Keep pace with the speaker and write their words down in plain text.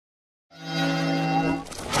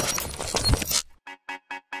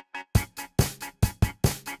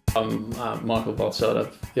I'm Michael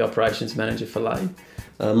Bolsod, the Operations Manager for Lahey.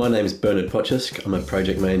 My name is Bernard Potchisk. I'm a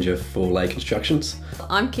Project Manager for Lahey Constructions.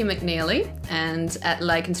 I'm Kim McNeely, and at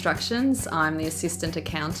Lahey Constructions I'm the Assistant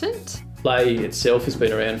Accountant. Lahey itself has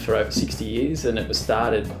been around for over 60 years, and it was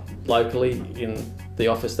started locally in the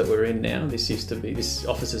office that we're in now. This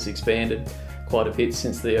office has expanded quite a bit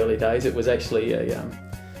since the early days. It was actually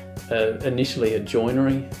initially a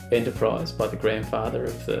joinery enterprise by the grandfather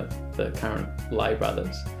of the current Lahey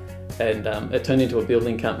brothers, and it turned into a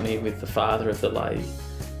building company with the father of the Lahey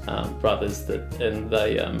brothers, and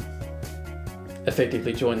they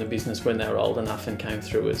effectively joined the business when they were old enough and came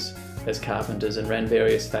through as carpenters and ran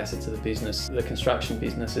various facets of the business. The construction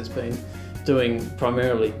business has been doing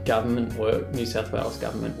primarily government work, New South Wales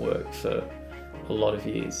government work, for a lot of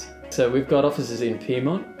years. So we've got offices in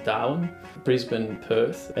Pyrmont, Darwin, Brisbane,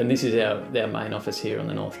 Perth, and this is our main office here on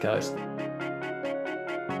the North Coast.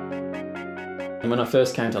 And when I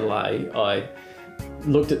first came to Lahey, I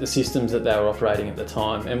looked at the systems that they were operating at the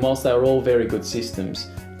time, and whilst they were all very good systems,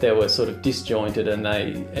 they were sort of disjointed,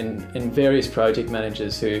 and various project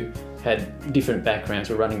managers who had different backgrounds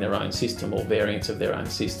were running their own system or variants of their own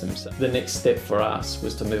systems. The next step for us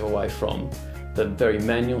was to move away from the very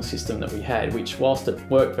manual system that we had, which whilst it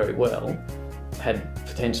worked very well, had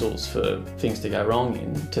potentials for things to go wrong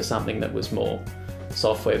in, to something that was more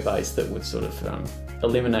software based, that would sort of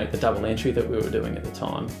eliminate the double entry that we were doing at the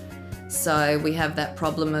time. So we have that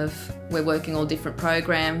problem of we're working all different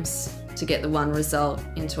programs to get the one result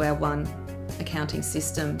into our one accounting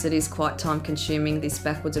system. It is quite time consuming, this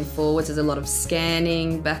backwards and forwards. There's a lot of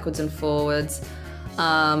scanning backwards and forwards,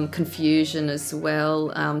 confusion as well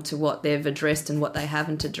to what they've addressed and what they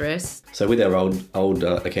haven't addressed. So with our old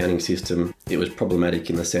accounting system, it was problematic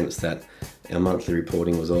in the sense that our monthly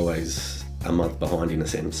reporting was always a month behind in a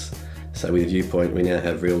sense. So with Viewpoint, we now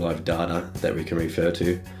have real life data that we can refer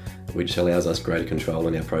to, which allows us greater control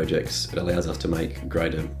in our projects. It allows us to make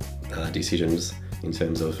greater decisions in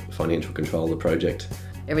terms of financial control of the project.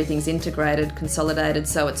 Everything's integrated, consolidated,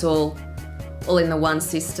 so it's all in the one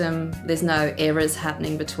system. There's no errors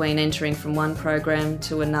happening between entering from one program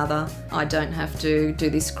to another. I don't have to do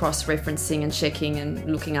this cross-referencing and checking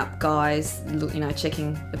and looking up guys,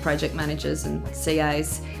 checking the project managers and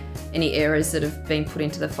CAs, any errors that have been put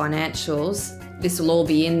into the financials. This will all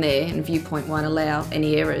be in there, and Viewpoint won't allow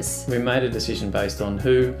any errors. We made a decision based on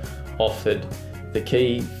who offered the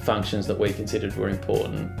key functions that we considered were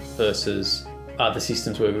important versus other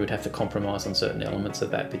systems where we would have to compromise on certain elements of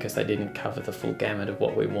that because they didn't cover the full gamut of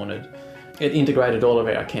what we wanted. It integrated all of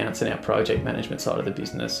our accounts and our project management side of the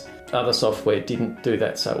business. Other software didn't do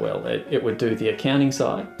that so well. It would do the accounting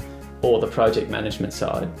side or the project management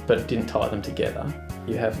side, but it didn't tie them together.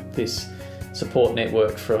 You have this support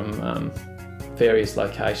network from various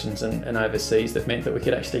locations and overseas that meant that we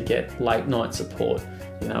could actually get late night support.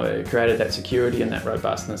 It created that security and that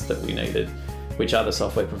robustness that we needed, which other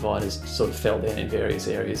software providers sort of fell down in various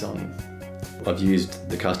areas on. I've used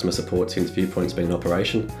the customer support since Viewpoint's been in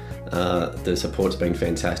operation. The support's been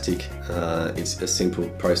fantastic. It's a simple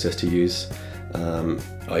process to use.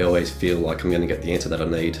 I always feel like I'm going to get the answer that I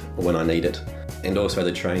need when I need it. And also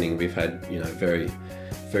the training, we've had very,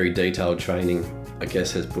 very detailed training, I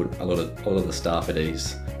guess, has put a lot of the staff at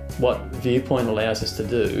ease. What Viewpoint allows us to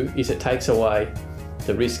do is it takes away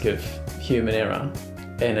the risk of human error,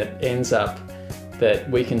 and it ends up that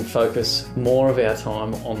we can focus more of our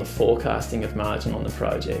time on the forecasting of margin on the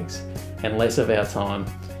projects and less of our time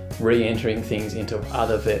re-entering things into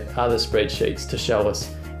other spreadsheets to show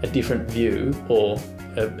us a different view or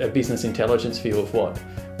a business intelligence view of what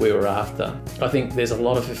we were after. I think there's a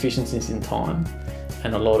lot of efficiencies in time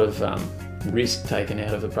and a lot of risk taken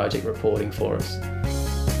out of the project reporting for us.